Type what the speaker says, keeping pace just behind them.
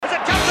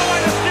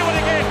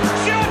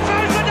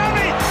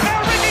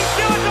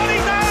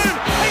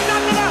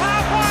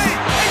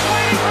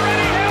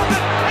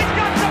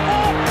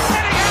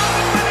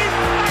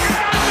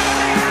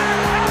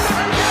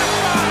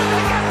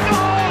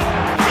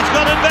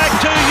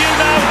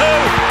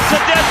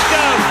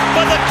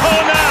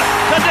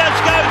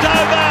Tedesco's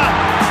over.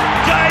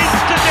 James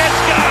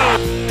Tedesco.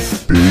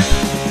 Big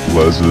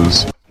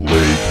Les's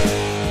League.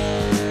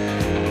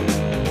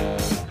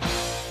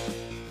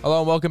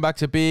 Hello and welcome back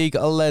to Big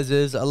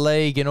Les's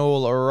League and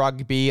all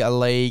rugby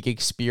league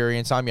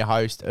experience. I'm your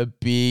host,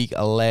 Big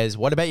Les.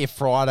 What about your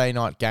Friday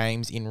night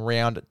games in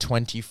round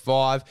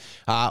 25?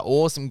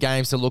 Awesome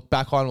games to look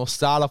back on. We'll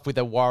start off with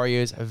the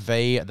Warriors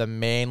v the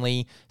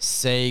Manly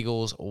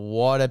Seagulls.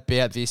 What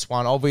about this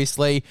one?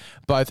 Obviously,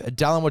 both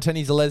Dallin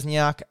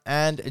Watene-Zelezniak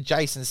and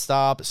Jason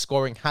Starb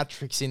scoring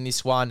hat-tricks in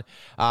this one.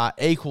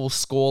 Equal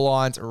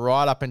scorelines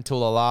right up until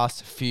the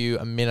last few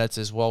minutes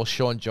as well.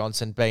 Shaun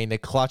Johnson being the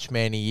clutch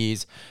man he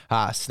is.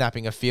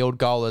 Snapping a field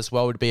goal as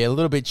well would be a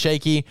little bit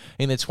cheeky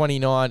in the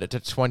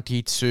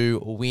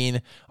 29-22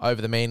 win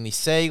over the Manly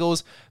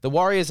Seagulls. The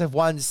Warriors have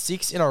won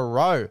 6 in a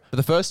row for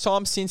the first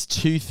time since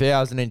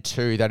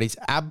 2002. That is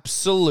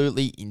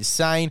absolutely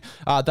insane.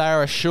 They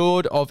are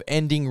assured of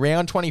ending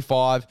round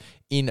 25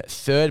 in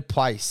third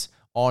place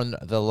on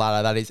the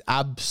ladder. That is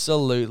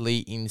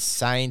absolutely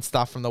insane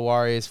stuff from the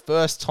Warriors.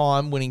 First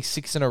time winning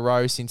 6 in a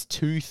row since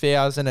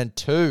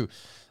 2002.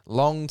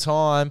 Long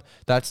time.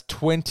 That's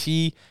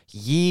 20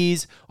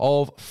 years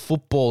of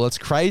football. It's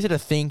crazy to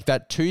think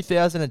that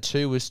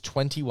 2002 was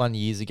 21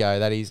 years ago.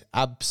 That is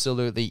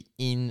absolutely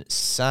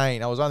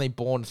insane. I was only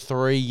born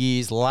 3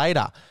 years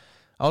later.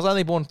 What's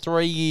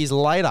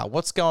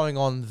going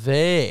on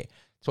there?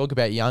 Talk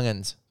about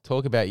young'uns.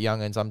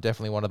 I'm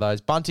definitely one of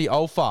those. Bunty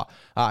Alpha,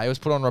 he was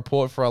put on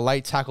report for a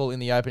late tackle in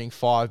the opening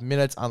 5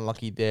 minutes.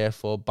 Unlucky there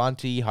for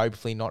Bunty,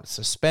 hopefully not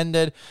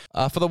suspended.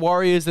 For the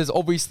Warriors, there's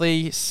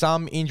obviously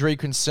some injury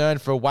concern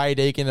for Wade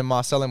Egan and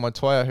Marcelo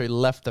Montoya, who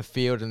left the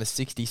field in the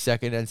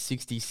 62nd and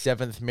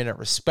 67th minute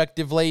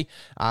respectively.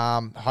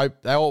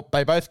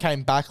 They both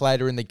came back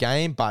later in the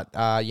game, but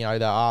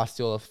there are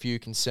still a few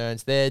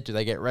concerns there. Do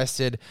they get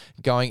rested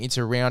going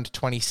into round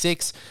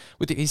 26?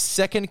 With his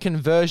second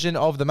conversion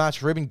of the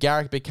match, Ruben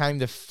Garrick became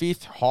the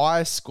 5th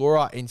highest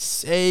scorer in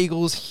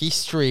Seagulls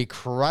history.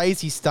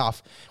 Crazy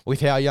stuff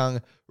with how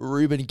young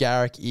Ruben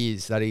Garrick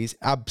is. That is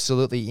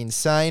absolutely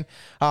insane.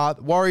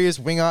 Warriors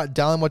winger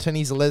Dallin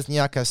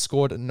Watene-Zelezniak has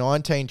scored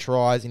 19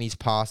 tries in his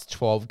past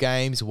 12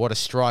 games. What a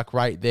strike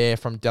rate there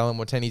from Dallin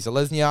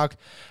Watene-Zelezniak.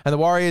 And the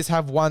Warriors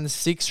have won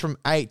 6 from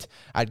 8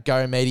 at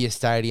Go Media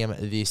Stadium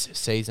this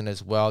season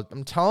as well.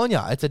 I'm telling you,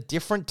 it's a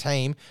different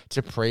team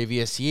to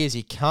previous years.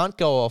 You can't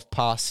go off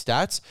past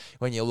stats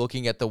when you're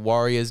looking at the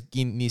Warriors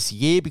in this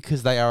year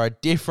because they are a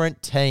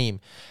different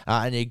team.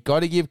 And you've got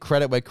to give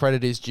credit where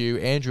credit is due.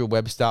 Andrew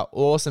Webster,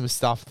 awesome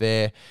stuff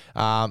there.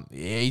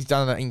 He's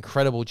done an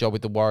incredible job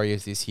with the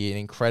Warriors this year, an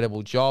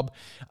incredible job.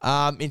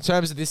 In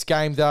terms of this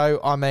game, though,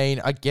 I mean,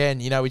 again,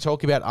 we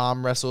talk about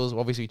arm wrestles.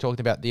 Obviously, we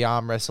talked about the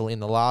arm wrestle in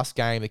the last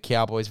game, the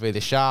Cowboys v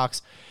the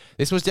Sharks.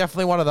 This was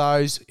definitely one of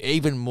those,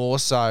 even more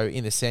so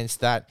in the sense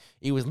that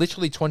it was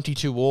literally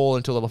 22-all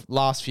until the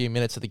last few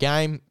minutes of the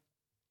game.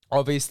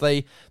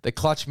 Obviously, the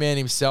clutch man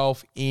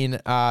himself in,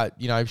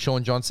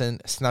 Shaun Johnson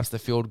snaps the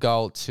field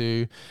goal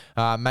to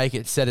make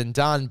it said and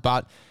done.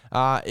 But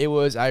it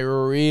was a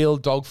real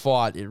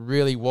dogfight. It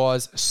really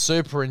was.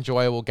 Super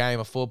enjoyable game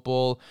of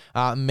football.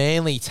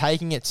 Manly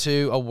taking it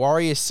to a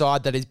Warriors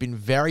side that has been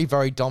very,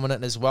 very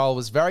dominant as well.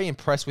 Was very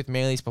impressed with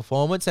Manly's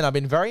performance, and I've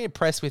been very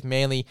impressed with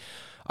Manly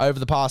over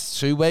the past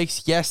 2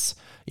 weeks. Yes,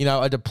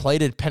 a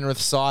depleted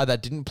Penrith side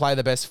that didn't play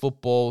the best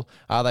football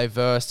they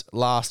versed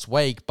last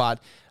week,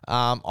 but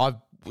I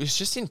was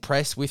just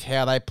impressed with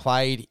how they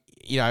played,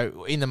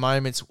 in the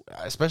moments,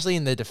 especially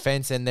in the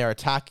defense and their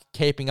attack,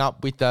 keeping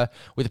up with the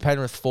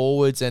Penrith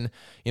forwards and,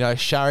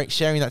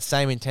 sharing that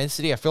same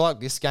intensity. I feel like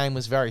this game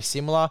was very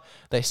similar.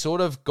 They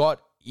sort of got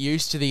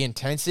used to the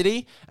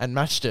intensity and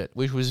matched it,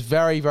 which was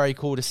very, very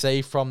cool to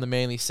see from the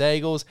Manly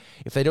Seagulls.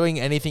 If they're doing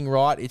anything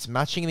right, it's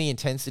matching the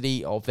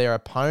intensity of their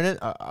opponent,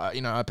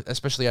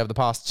 especially over the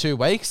past 2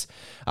 weeks.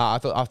 I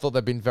thought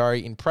they've been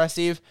very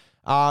impressive.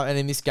 And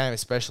in this game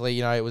especially,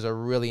 it was a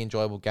really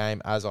enjoyable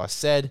game, as I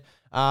said.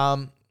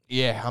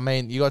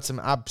 You got some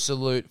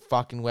absolute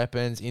fucking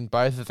weapons in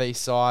both of these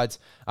sides.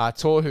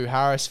 Tohu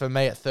Harris, for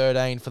me, at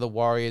 13 for the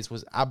Warriors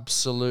was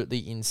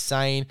absolutely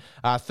insane.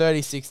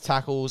 36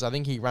 tackles. I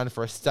think he ran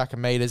for a stack of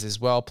meters as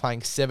well,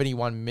 playing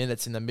 71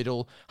 minutes in the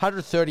middle.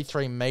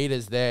 133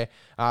 meters there.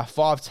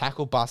 5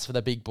 tackle busts for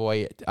the big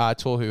boy,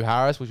 Tohu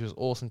Harris, which was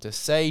awesome to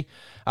see.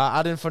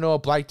 Addin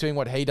Fonua-Blake doing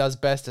what he does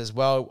best as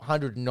well.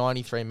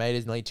 193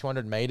 meters, nearly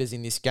 200 meters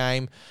in this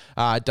game.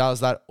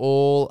 Does that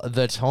all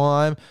the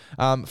time.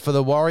 For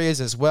the Warriors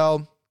as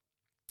well,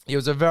 it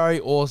was a very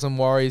awesome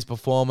Warriors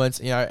performance.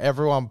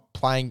 Everyone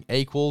playing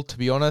equal, to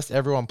be honest.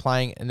 Everyone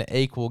playing an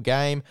equal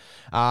game.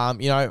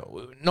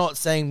 Not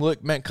saying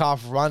Luke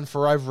Metcalf run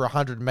for over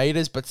 100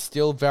 meters, but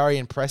still very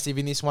impressive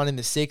in this one in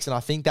the 6. And I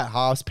think that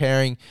halves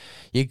pairing,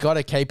 you got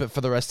to keep it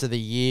for the rest of the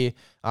year.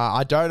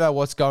 I don't know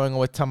what's going on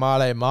with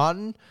Tamale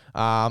Martin.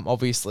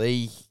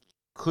 Obviously,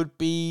 could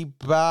be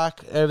back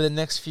over the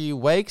next few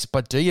weeks,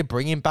 but do you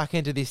bring him back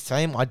into this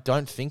team? I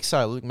don't think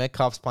so. Luke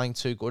Metcalf's playing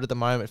too good at the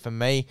moment for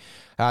me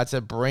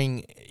to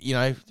bring,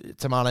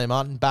 Tamale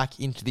Martin back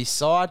into this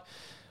side.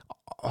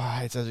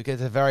 it's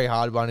a very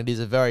hard one. It is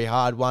a very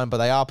hard one, but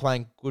they are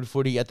playing good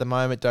footy at the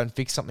moment. Don't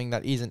fix something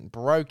that isn't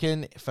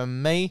broken for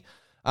me.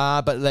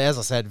 But as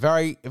I said,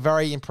 very,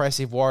 very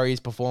impressive Warriors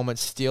performance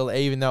still,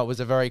 even though it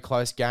was a very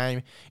close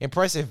game.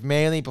 Impressive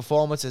Manly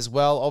performance as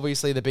well.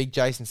 Obviously, the big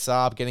Jason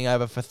Saab getting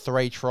over for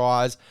 3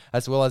 tries,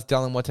 as well as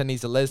Dylan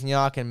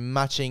Watene-Zelezniak and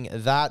matching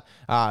that.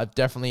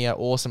 Definitely an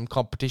awesome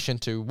competition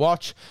to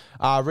watch.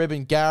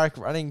 Ruben Garrick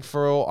running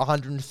for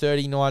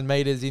 139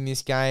 metres in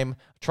this game.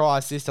 Try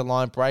assist, a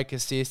line break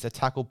assist, a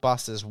tackle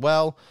bust as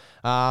well.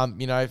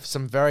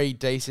 Some very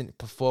decent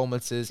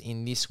performances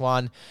in this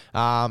one.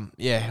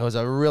 It was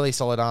a really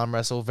solid arm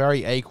wrestle,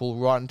 very equal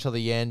right until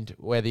the end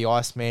where the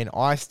Iceman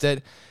iced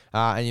it.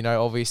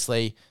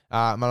 Obviously,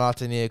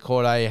 Manata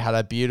Niokore had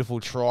a beautiful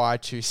try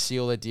to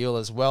seal the deal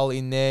as well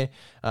in there.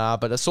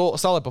 But a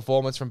solid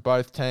performance from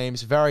both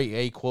teams,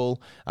 very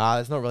equal.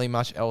 There's not really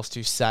much else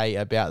to say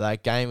about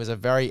that game. It was a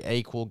very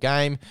equal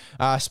game.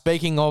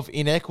 Speaking of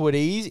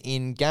inequities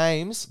in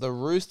games, the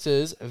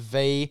Roosters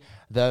v.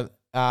 the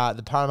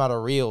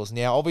Parramatta Eels.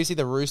 Now, obviously,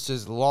 the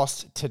Roosters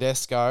lost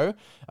Tedesco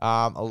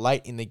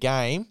late in the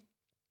game,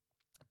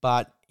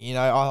 but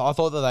I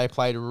thought that they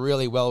played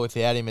really well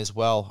without him as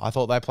well. I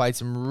thought they played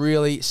some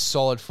really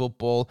solid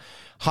football.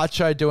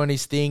 Hutcho doing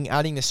his thing,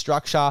 adding the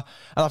structure.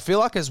 And I feel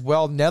like as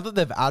well, now that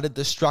they've added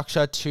the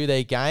structure to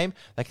their game,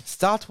 they can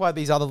start to add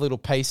these other little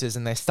pieces.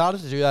 And they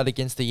started to do that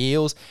against the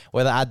Eels,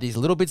 where they add these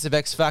little bits of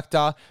X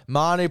factor.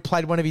 Manu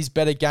played one of his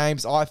better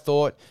games, I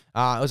thought.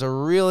 It was a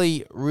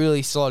really,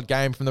 really solid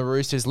game from the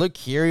Roosters. Luke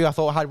Keary, I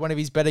thought, had one of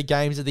his better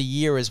games of the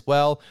year as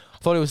well. I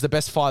thought it was the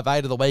best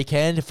 5'8" of the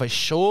weekend for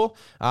sure.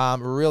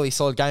 Really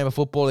solid game of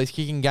football. His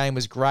kicking game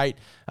was great.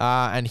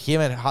 And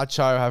him and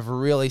Hutcho have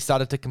really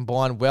started to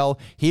combine well.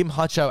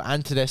 Hutcho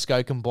and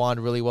Tedesco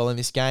combined really well in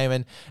this game.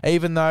 And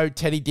even though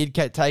Teddy did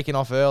get taken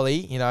off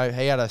early, he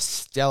had a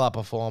stellar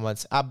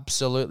performance.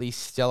 Absolutely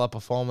stellar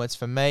performance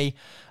for me.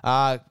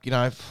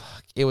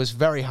 It was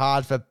very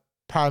hard for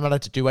Parramatta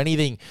to do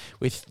anything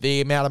with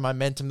the amount of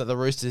momentum that the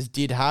Roosters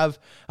did have.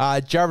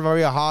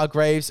 Jared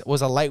Hargreaves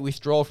was a late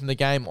withdrawal from the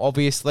game,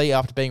 obviously,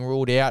 after being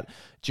ruled out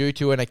due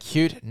to an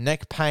acute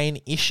neck pain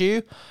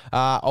issue.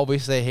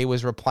 Obviously, he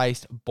was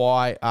replaced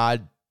by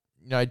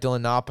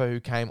Dylan Napa,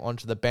 who came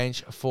onto the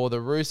bench for the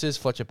Roosters.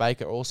 Fletcher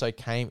Baker also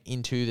came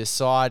into the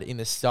side in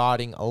the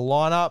starting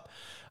lineup.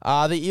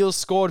 The Eels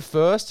scored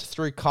first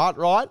through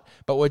Cartwright,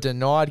 but were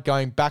denied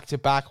going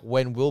back-to-back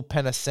when Will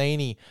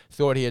Penasini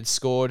thought he had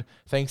scored,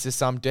 thanks to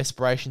some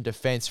desperation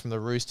defence from the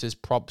Roosters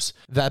props,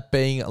 that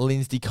being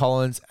Lindsay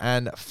Collins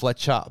and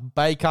Fletcher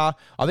Baker.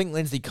 I think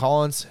Lindsay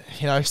Collins,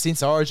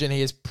 since Origin,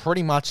 he has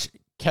pretty much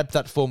kept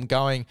that form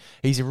going.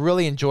 He's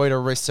really enjoyed a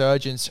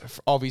resurgence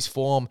of his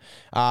form,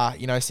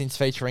 since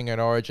featuring an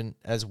Origin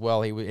as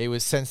well. He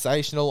was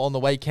sensational on the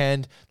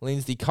weekend.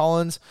 Lindsay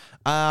Collins.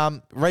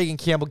 Regan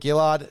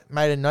Campbell-Gillard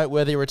made a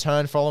noteworthy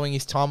return following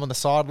his time on the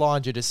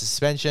sideline due to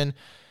suspension.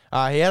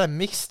 He had a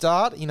mixed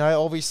start.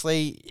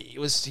 Obviously,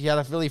 he had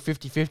a really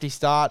 50-50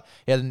 start.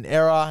 He had an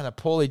error and a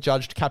poorly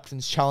judged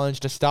captain's challenge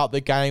to start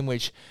the game,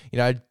 which,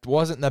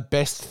 wasn't the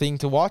best thing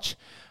to watch.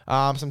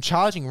 Some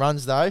charging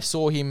runs, though,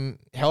 saw him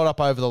held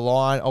up over the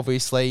line,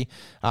 obviously,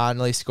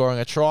 nearly scoring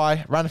a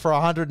try. Ran for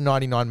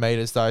 199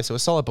 metres, though, so a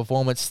solid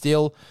performance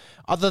still.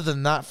 Other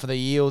than that, for the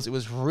Eels, it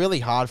was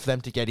really hard for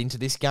them to get into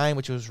this game,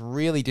 which was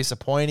really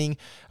disappointing.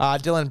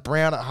 Dylan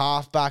Brown at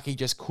halfback, he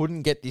just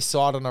couldn't get this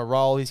side on a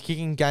roll. His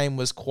kicking game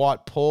was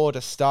quite poor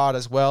to start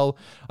as well.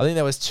 I think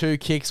there was 2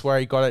 kicks where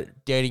he got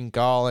it dead in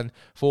goal and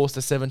forced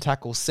a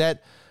 7-tackle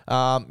set.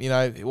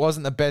 It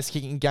wasn't the best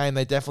kicking game.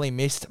 They definitely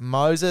missed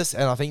Moses,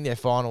 and I think their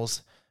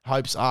finals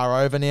hopes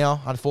are over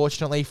now,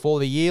 unfortunately, for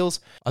the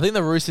Eels. I think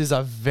the Roosters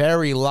are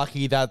very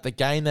lucky that the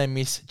game they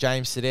miss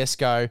James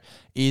Tedesco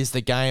is the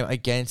game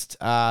against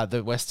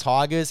the West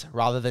Tigers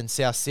rather than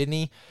South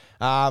Sydney.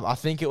 I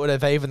think it would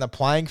have evened the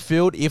playing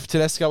field if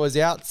Tedesco was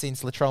out,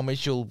 since Latrell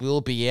Mitchell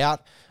will be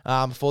out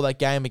for that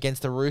game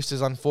against the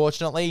Roosters,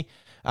 unfortunately.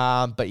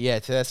 But yeah,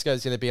 Tedesco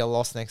is going to be a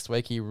loss next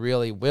week. He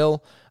really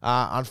will.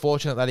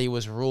 Unfortunate that he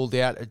was ruled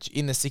out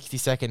in the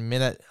 62nd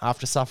minute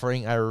after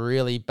suffering a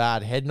really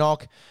bad head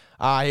knock.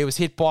 He was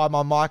hit by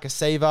my Mike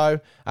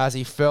Acevo as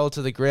he fell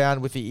to the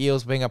ground, with the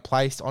Eels being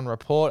placed on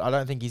report. I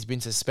don't think he's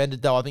been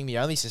suspended, though. I think the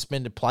only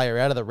suspended player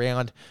out of the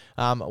round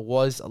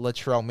was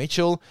Latrell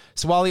Mitchell.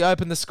 Swali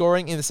opened the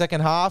scoring in the second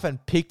half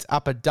and picked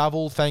up a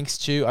double thanks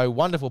to a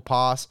wonderful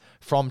pass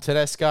from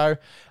Tedesco.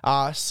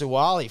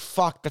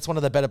 Suwali, that's one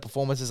of the better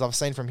performances I've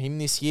seen from him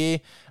this year.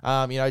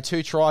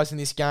 2 tries in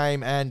this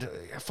game and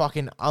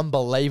fucking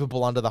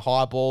unbelievable under the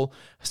high ball.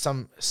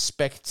 Some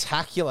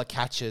spectacular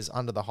catches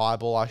under the high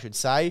ball, I should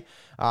say.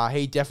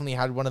 He definitely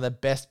had one of the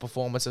best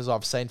performances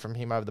I've seen from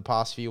him over the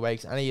past few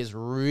weeks, and he has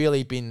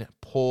really been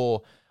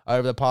poor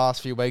over the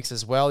past few weeks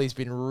as well. He's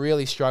been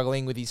really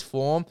struggling with his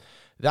form.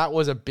 That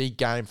was a big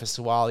game for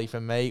Suwali for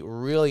me.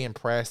 Really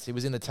impressed. He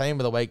was in the team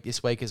of the week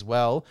this week as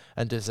well,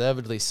 and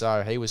deservedly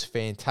so. He was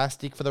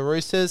fantastic for the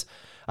Roosters.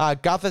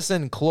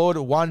 Gutherson clawed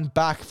one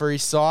back for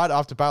his side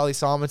after Bailey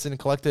Simonson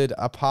collected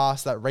a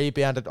pass that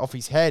rebounded off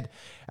his head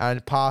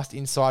and passed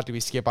inside to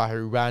his skipper,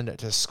 who ran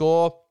to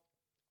score.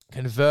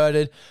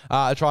 Converted,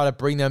 try to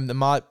bring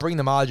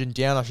the margin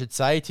down, I should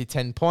say, to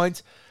 10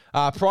 points.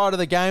 Prior to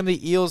the game,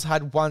 the Eels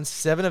had won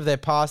 7 of their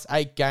past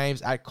 8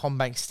 games at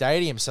CommBank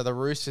Stadium, so the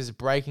Roosters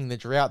breaking the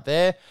drought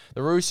there.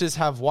 The Roosters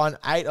have won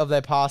 8 of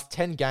their past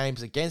 10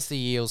 games against the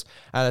Eels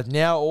and have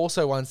now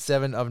also won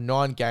 7 of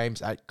 9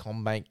 games at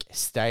CommBank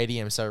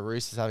Stadium, so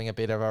Roosters having a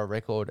bit of a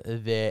record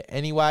there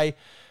anyway.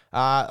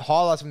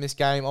 Highlights from this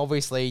game,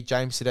 obviously,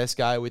 James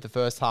Tedesco with the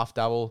first half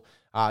double.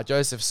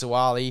 Joseph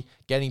Suwali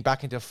getting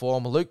back into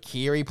form. Luke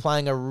Keary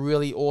playing a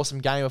really awesome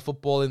game of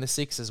football in the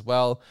 6 as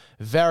well.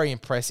 Very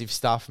impressive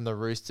stuff from the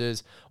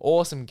Roosters.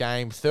 Awesome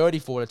game,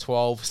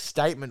 34-12.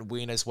 Statement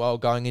win as well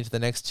going into the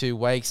next 2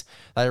 weeks.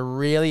 They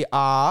really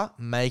are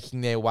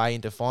making their way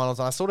into finals.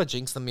 And I sort of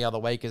jinxed them the other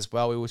week as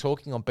well. We were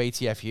talking on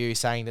BTFU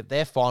saying that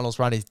their finals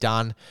run is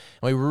done.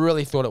 And we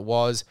really thought it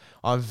was.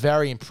 I'm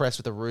very impressed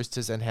with the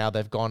Roosters and how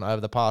they've gone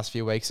over the past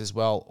few weeks as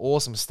well.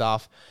 Awesome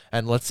stuff.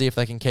 And let's see if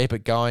they can keep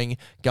it going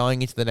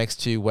into the next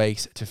 2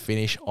 weeks to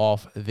finish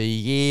off the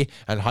year.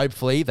 And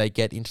hopefully they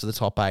get into the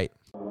top 8.